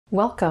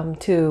Welcome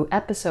to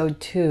episode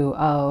 2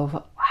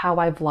 of How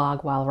I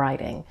Vlog While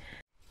Writing.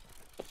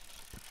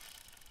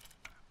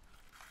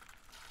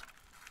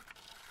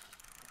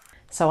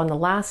 So in the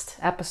last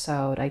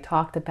episode, I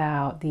talked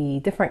about the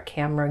different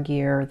camera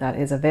gear that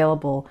is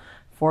available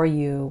for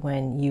you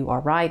when you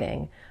are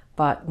writing,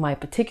 but my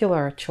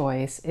particular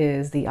choice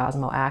is the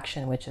Osmo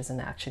Action, which is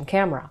an action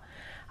camera.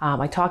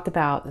 I talked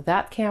about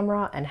that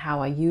camera and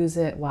how I use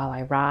it while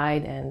I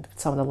ride and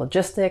some of the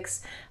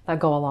logistics that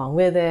go along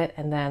with it.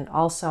 And then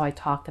also I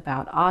talked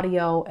about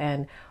audio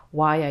and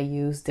why I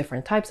use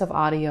different types of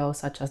audio,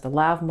 such as the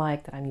lav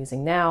mic that I'm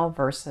using now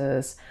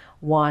versus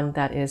one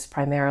that is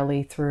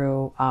primarily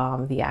through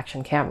the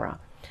action camera.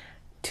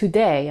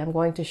 Today, I'm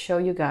going to show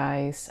you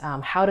guys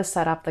how to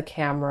set up the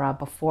camera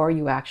before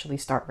you actually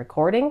start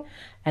recording,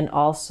 and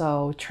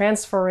also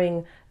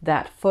transferring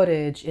that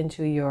footage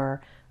into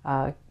your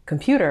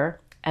computer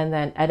and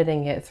then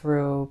editing it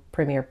through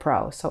Premiere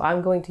Pro. So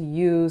I'm going to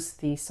use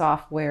the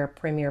software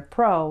Premiere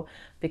Pro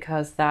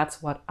because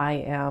that's what I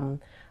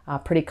am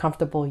pretty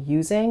comfortable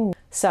using.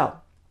 So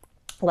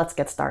let's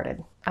get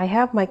started. I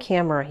have my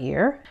camera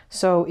here.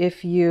 So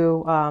if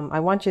you, I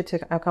want you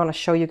to, I'm going to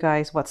show you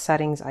guys what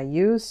settings I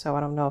use. So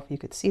I don't know if you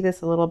could see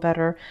this a little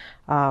better,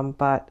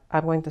 but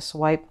I'm going to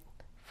swipe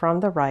from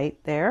the right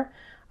there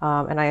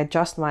and I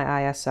adjust my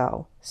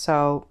ISO.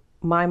 So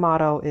my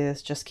motto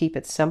is just keep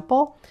it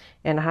simple,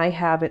 and I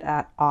have it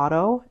at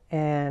auto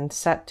and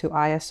set to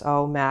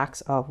ISO max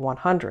of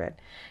 100.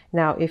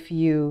 Now, if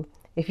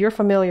you're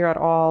familiar at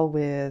all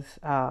with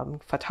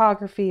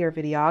photography or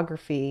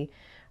videography,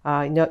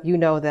 you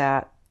know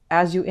that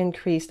as you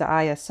increase the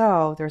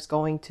ISO, there's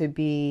going to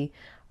be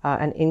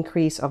an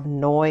increase of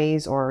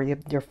noise, or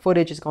your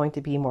footage is going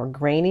to be more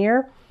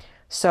grainier.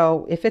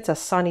 So if it's a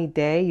sunny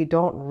day, you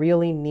don't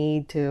really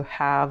need to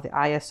have the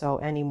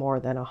ISO any more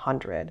than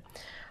 100.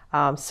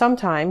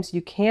 Sometimes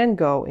you can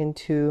go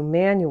into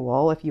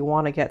manual if you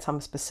want to get some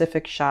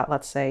specific shot,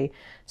 let's say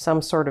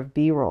some sort of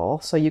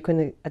B-roll. So you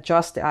can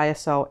adjust the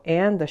ISO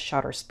and the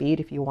shutter speed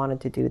if you wanted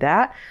to do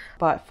that.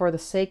 But for the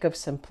sake of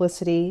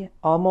simplicity,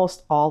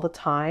 almost all the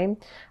time,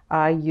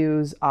 I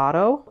use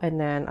auto, and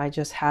then I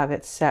just have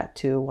it set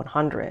to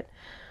 100.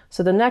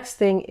 So the next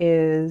thing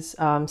is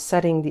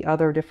setting the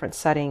other different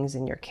settings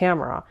in your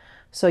camera.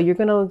 So you're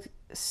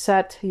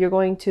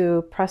going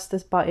to press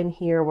this button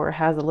here where it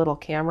has a little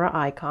camera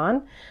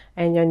icon,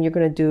 and then you're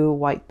going to do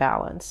white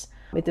balance.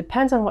 It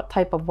depends on what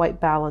type of white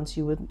balance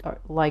you would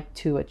like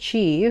to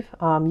achieve.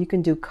 You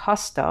can do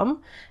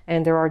custom,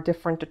 and there are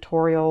different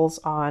tutorials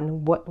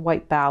on what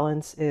white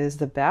balance is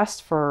the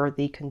best for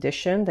the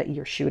condition that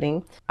you're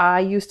shooting. I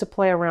used to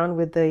play around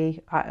with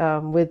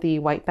the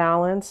white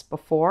balance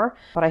before,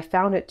 but I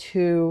found it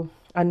too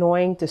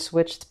annoying to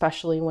switch,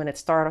 especially when it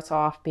starts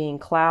off being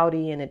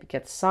cloudy and it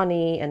gets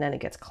sunny and then it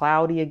gets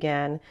cloudy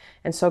again.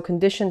 And so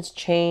conditions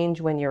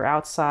change when you're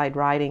outside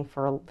riding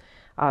for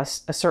a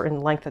certain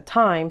length of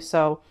time.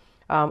 So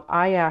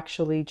I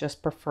actually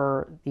just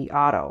prefer the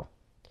auto.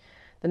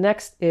 The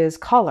next is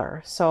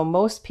color. So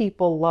most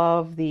people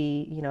love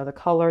the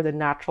color, the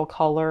natural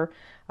color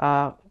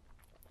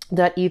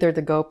that either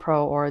the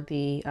GoPro or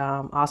the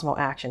Osmo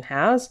Action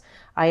has.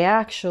 I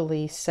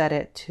actually set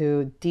it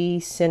to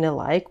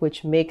de-cine-like,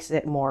 which makes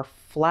it more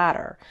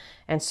flatter.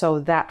 And so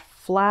that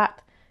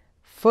flat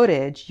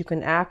footage, you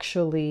can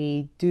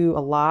actually do a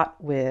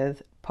lot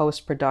with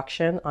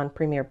post-production on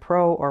Premiere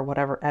Pro or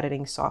whatever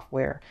editing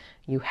software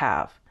you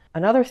have.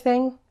 Another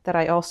thing that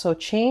I also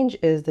change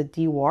is the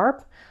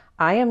de-warp.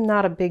 I am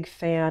not a big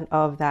fan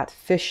of that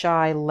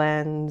fisheye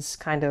lens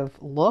kind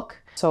of look.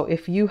 So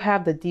if you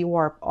have the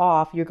de-warp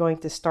off, you're going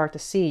to start to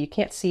see, you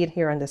can't see it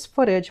here in this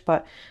footage,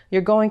 but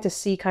you're going to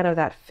see kind of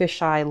that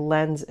fisheye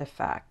lens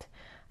effect.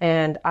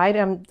 And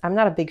I'm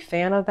not a big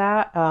fan of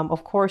that.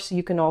 Of course,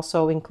 you can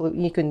also include,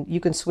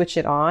 you can switch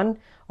it on,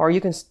 or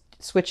you can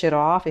switch it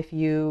off if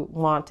you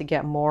want to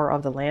get more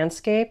of the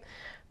landscape.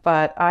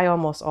 But I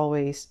almost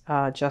always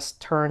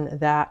just turn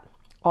that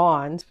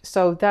on.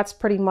 So that's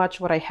pretty much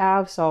what I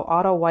have. So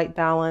auto white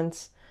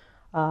balance,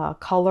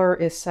 color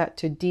is set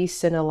to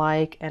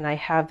de-cine-like, and I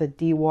have the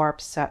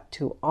de-warp set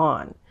to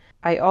on.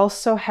 I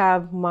also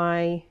have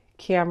my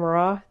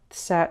camera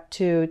set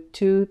to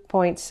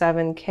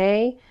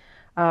 2.7K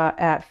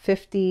at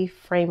 50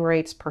 frame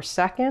rates per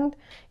second.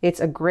 It's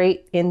a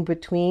great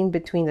in-between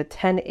between the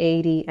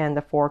 1080 and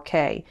the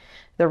 4K.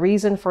 The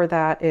reason for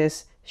that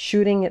is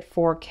shooting at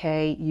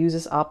 4K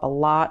uses up a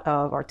lot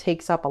of, or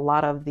takes up a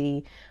lot of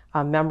the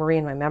memory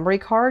in my memory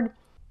card.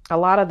 A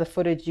lot of the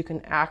footage you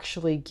can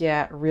actually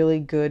get really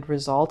good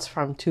results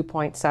from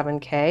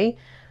 2.7K.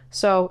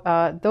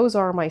 So those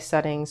are my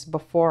settings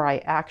before I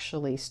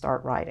actually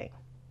start writing.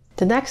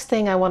 The next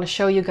thing I want to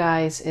show you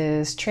guys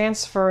is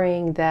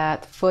transferring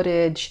that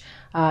footage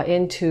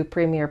into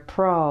Premiere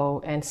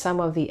Pro and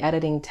some of the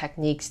editing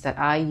techniques that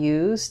I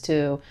use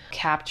to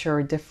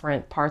capture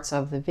different parts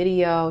of the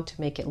video to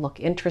make it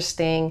look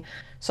interesting.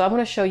 So I'm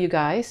going to show you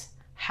guys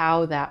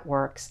how that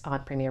works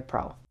on Premiere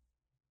Pro.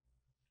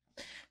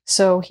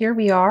 So here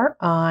we are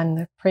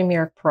on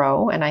Premiere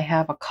Pro, and I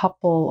have a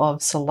couple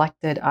of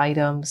selected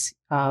items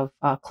of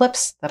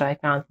clips that I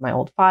found from my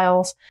old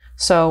files.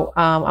 So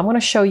I'm going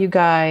to show you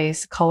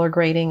guys color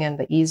grading and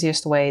the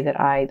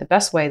the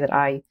best way that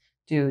I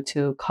do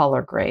to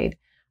color grade,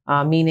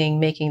 meaning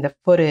making the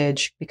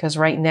footage, because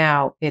right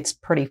now it's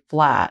pretty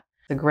flat.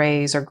 The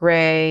grays are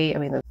gray. I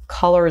mean, the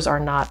colors are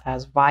not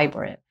as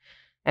vibrant.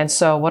 And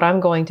so what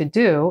I'm going to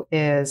do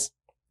is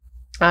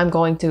I'm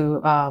going to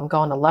go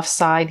on the left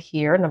side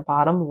here in the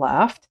bottom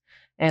left,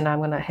 and I'm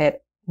going to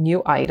hit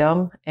new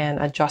item and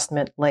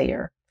adjustment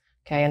layer.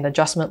 Okay, and the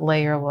adjustment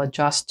layer will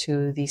adjust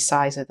to the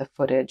size of the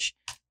footage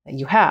that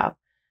you have.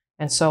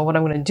 And so what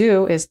I'm going to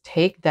do is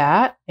take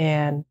that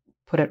and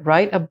put it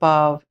right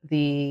above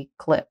the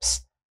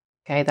clips,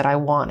 okay, that I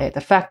want it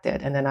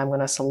affected. And then I'm going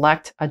to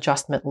select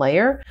adjustment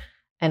layer.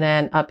 And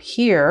then up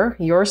here,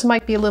 yours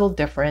might be a little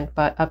different,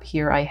 but up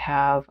here I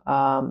have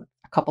a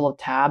couple of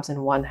tabs,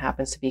 and one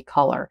happens to be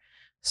color.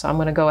 So I'm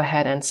going to go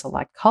ahead and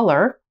select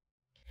color.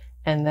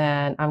 And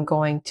then I'm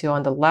going to,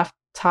 on the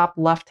top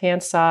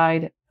left-hand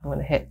side, I'm going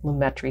to hit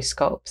Lumetri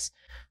Scopes.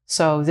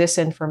 So this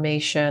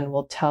information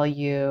will tell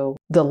you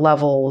the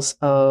levels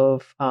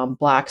of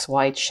blacks,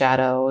 whites,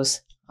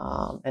 shadows,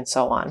 and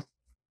so on.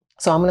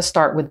 So I'm going to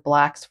start with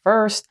blacks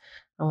first.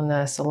 I'm going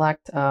to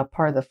select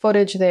part of the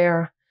footage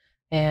there.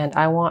 And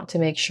I want to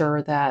make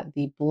sure that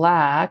the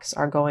blacks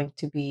are going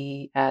to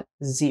be at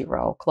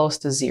 0, close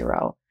to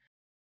 0.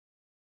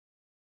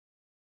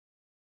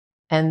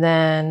 And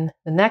then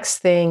the next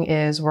thing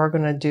is we're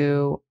going to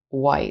do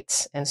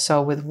whites. And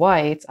so with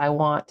whites, I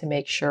want to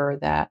make sure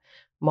that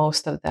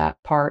most of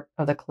that part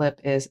of the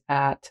clip is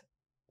at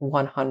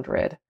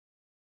 100.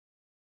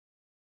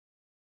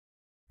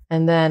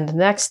 And then the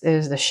next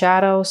is the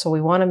shadow. So we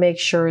want to make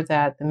sure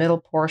that the middle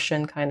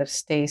portion kind of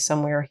stays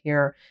somewhere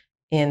here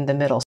in the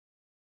middle.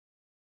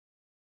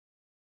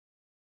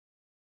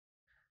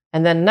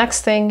 And then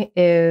next thing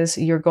is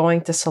you're going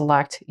to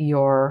select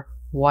your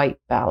white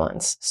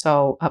balance.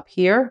 So up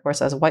here where it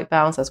says white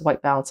balance, that's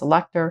white balance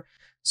selector.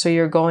 So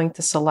you're going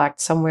to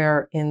select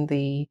somewhere in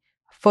the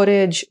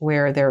footage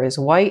where there is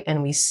white,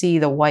 and we see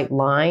the white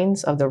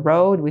lines of the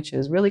road, which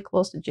is really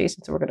close to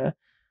Jason. So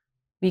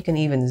we can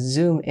even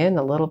zoom in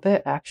a little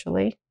bit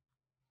actually.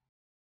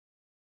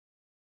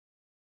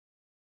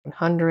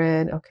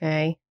 100,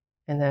 okay.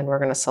 And then we're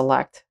going to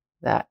select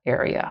that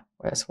area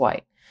where it's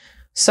white.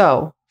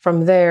 So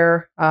from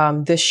there,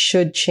 this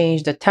should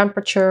change the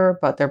temperature,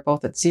 but they're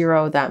both at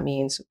 0. That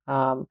means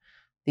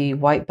the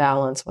white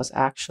balance was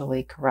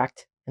actually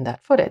correct in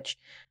that footage.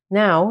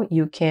 Now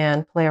you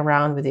can play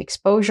around with the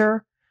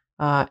exposure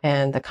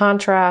and the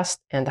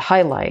contrast and the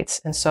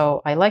highlights. And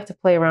so I like to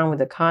play around with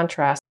the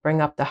contrast, bring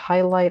up the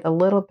highlight a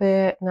little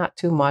bit, not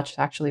too much.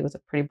 Actually, it was a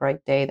pretty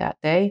bright day that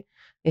day.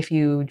 If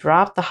you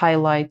drop the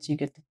highlights, you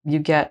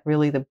get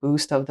really the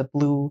boost of the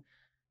blue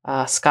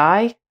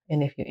sky.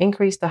 And if you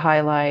increase the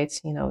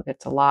highlights, you know,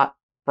 it's a lot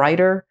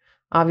brighter.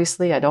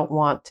 Obviously, I don't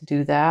want to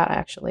do that. I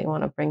actually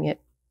want to bring it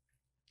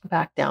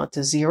back down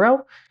to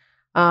 0.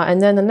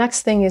 And then the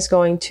next thing is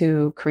going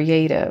to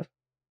creative.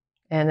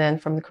 And then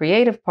from the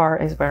creative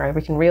part is where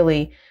we can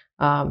really,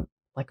 like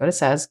what it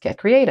says, get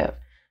creative.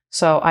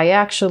 So I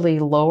actually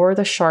lower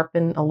the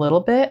sharpen a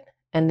little bit.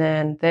 And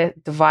then the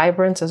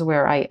vibrance is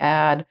where I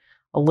add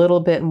a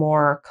little bit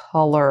more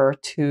color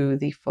to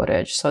the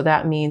footage. So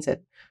that means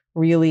it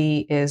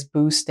really is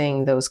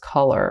boosting those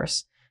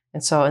colors.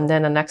 And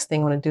then the next thing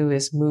I want to do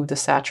is move the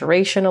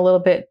saturation a little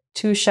bit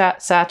too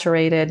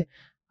saturated.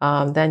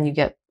 Then you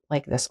get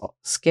like this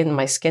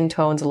my skin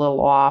tone's a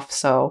little off.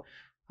 So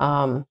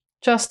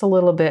just a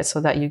little bit so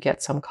that you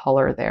get some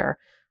color there.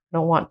 I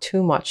don't want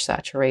too much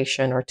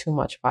saturation or too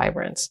much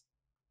vibrance.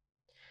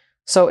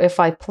 So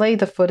if I play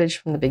the footage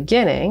from the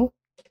beginning,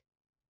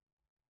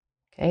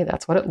 okay,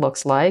 that's what it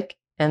looks like.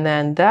 And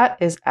then that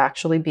is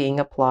actually being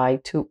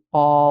applied to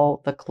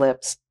all the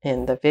clips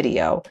in the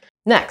video.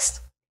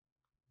 Next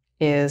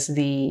is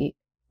the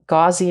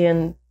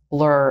Gaussian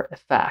blur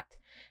effect.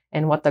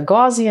 And what the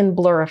Gaussian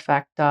blur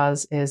effect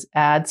does is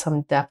add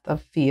some depth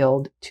of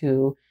field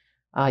to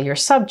your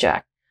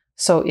subject.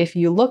 So if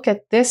you look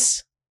at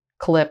this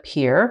clip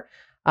here,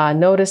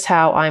 notice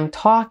how I'm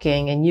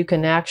talking, and you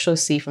can actually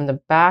see from the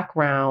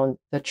background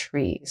the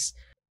trees.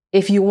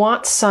 If you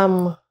want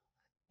some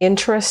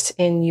interest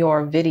in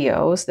your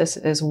videos, this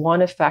is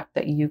one effect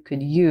that you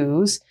could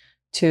use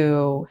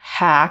to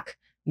hack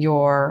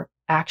your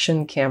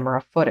action camera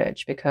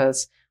footage,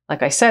 because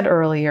like I said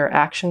earlier,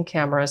 action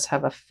cameras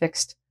have a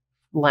fixed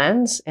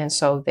lens, and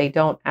so they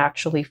don't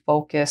actually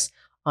focus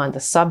on the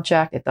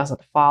subject. It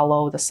doesn't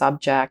follow the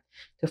subject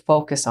to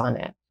focus on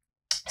it.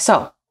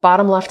 So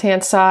bottom left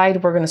hand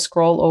side, we're going to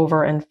scroll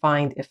over and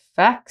find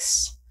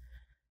effects,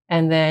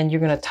 and then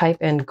you're going to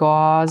type in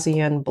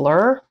Gaussian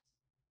blur.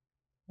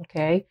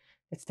 Okay,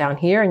 it's down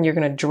here, and you're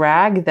going to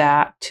drag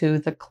that to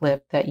the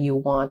clip that you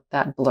want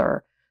that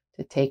blur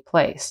to take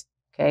place.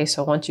 Okay,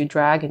 so once you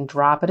drag and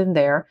drop it in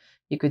there,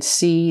 you could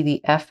see the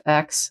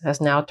FX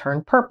has now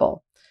turned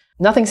purple.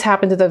 Nothing's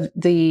happened to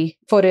the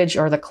footage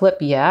or the clip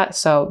yet,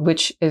 so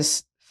which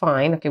is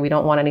fine. Okay, we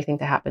don't want anything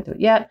to happen to it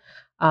yet.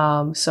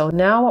 So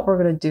now what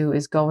we're going to do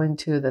is go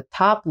into the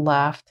top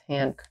left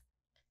hand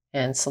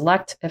and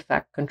select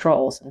Effect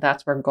Controls, and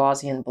that's where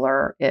Gaussian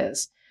Blur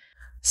is.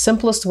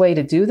 Simplest way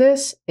to do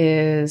this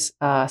is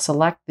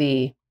select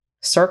the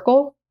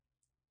circle,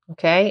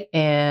 okay,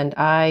 and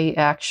I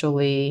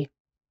actually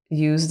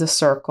use the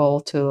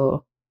circle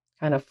to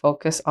kind of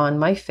focus on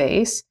my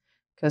face,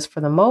 because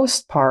for the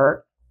most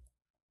part,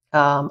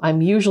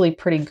 I'm usually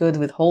pretty good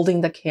with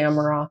holding the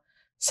camera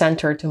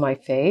centered to my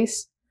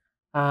face.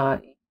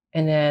 And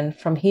then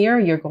from here,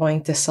 you're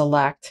going to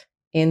select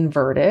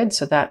inverted.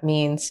 So that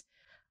means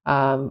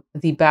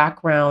the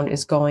background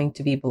is going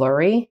to be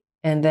blurry.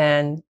 And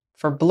then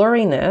for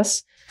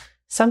blurriness,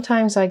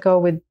 sometimes I go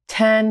with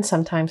 10,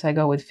 sometimes I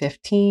go with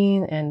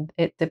 15, and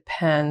it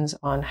depends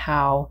on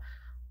how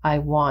I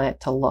want it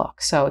to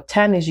look. So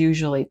 10 is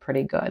usually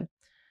pretty good.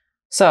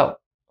 So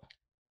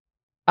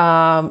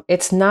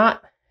it's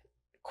not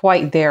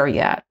quite there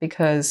yet,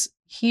 because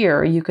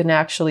here you can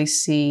actually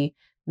see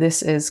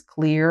this is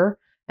clear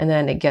and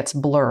then it gets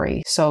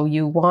blurry. So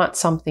you want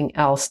something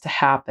else to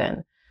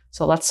happen.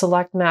 So let's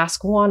select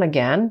mask 1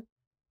 again,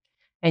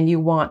 and you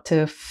want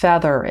to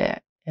feather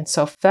it. And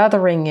so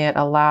feathering it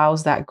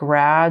allows that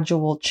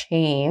gradual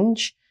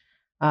change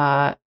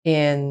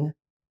in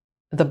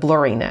the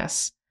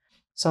blurriness.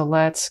 So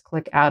let's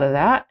click out of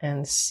that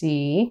and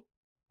see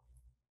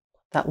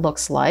what that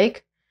looks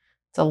like.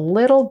 It's a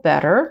little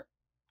better.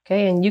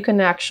 Okay, and you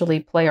can actually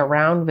play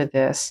around with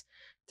this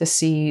to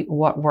see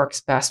what works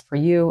best for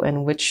you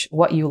and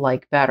what you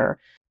like better.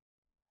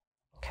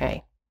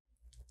 Okay,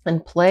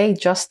 and play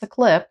just the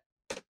clip.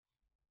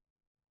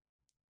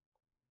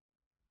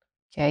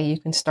 Okay, you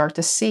can start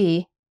to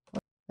see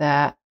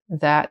that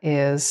that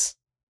is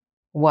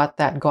what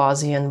that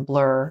Gaussian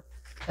blur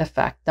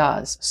effect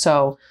does.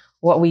 So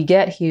what we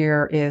get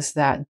here is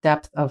that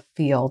depth of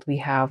field. We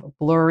have a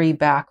blurry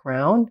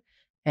background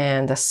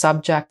and the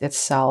subject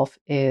itself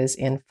is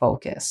in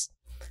focus.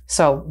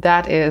 So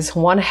that is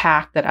one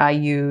hack that I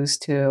use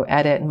to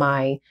edit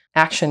my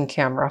action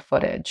camera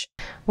footage.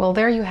 Well,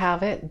 there you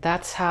have it.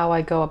 That's how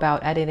I go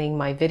about editing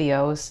my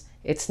videos.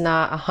 It's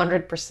not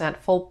 100%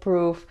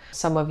 foolproof.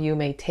 Some of you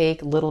may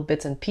take little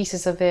bits and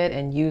pieces of it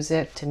and use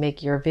it to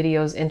make your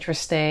videos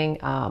interesting.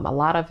 A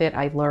lot of it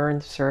I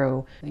learned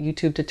through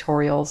YouTube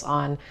tutorials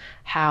on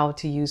how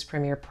to use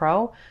Premiere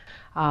Pro.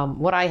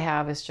 What I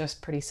have is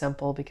just pretty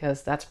simple,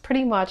 because that's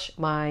pretty much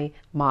my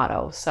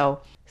motto. So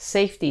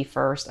safety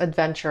first,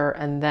 adventure,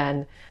 and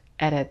then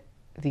edit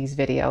these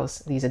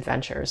videos, these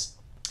adventures.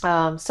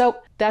 So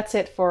that's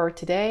it for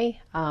today.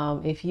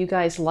 If you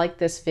guys like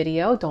this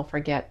video, don't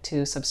forget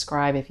to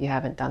subscribe if you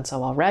haven't done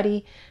so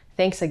already.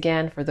 Thanks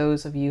again for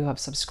those of you who have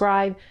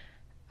subscribed.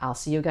 I'll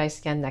see you guys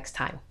again next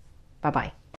time. Bye-bye.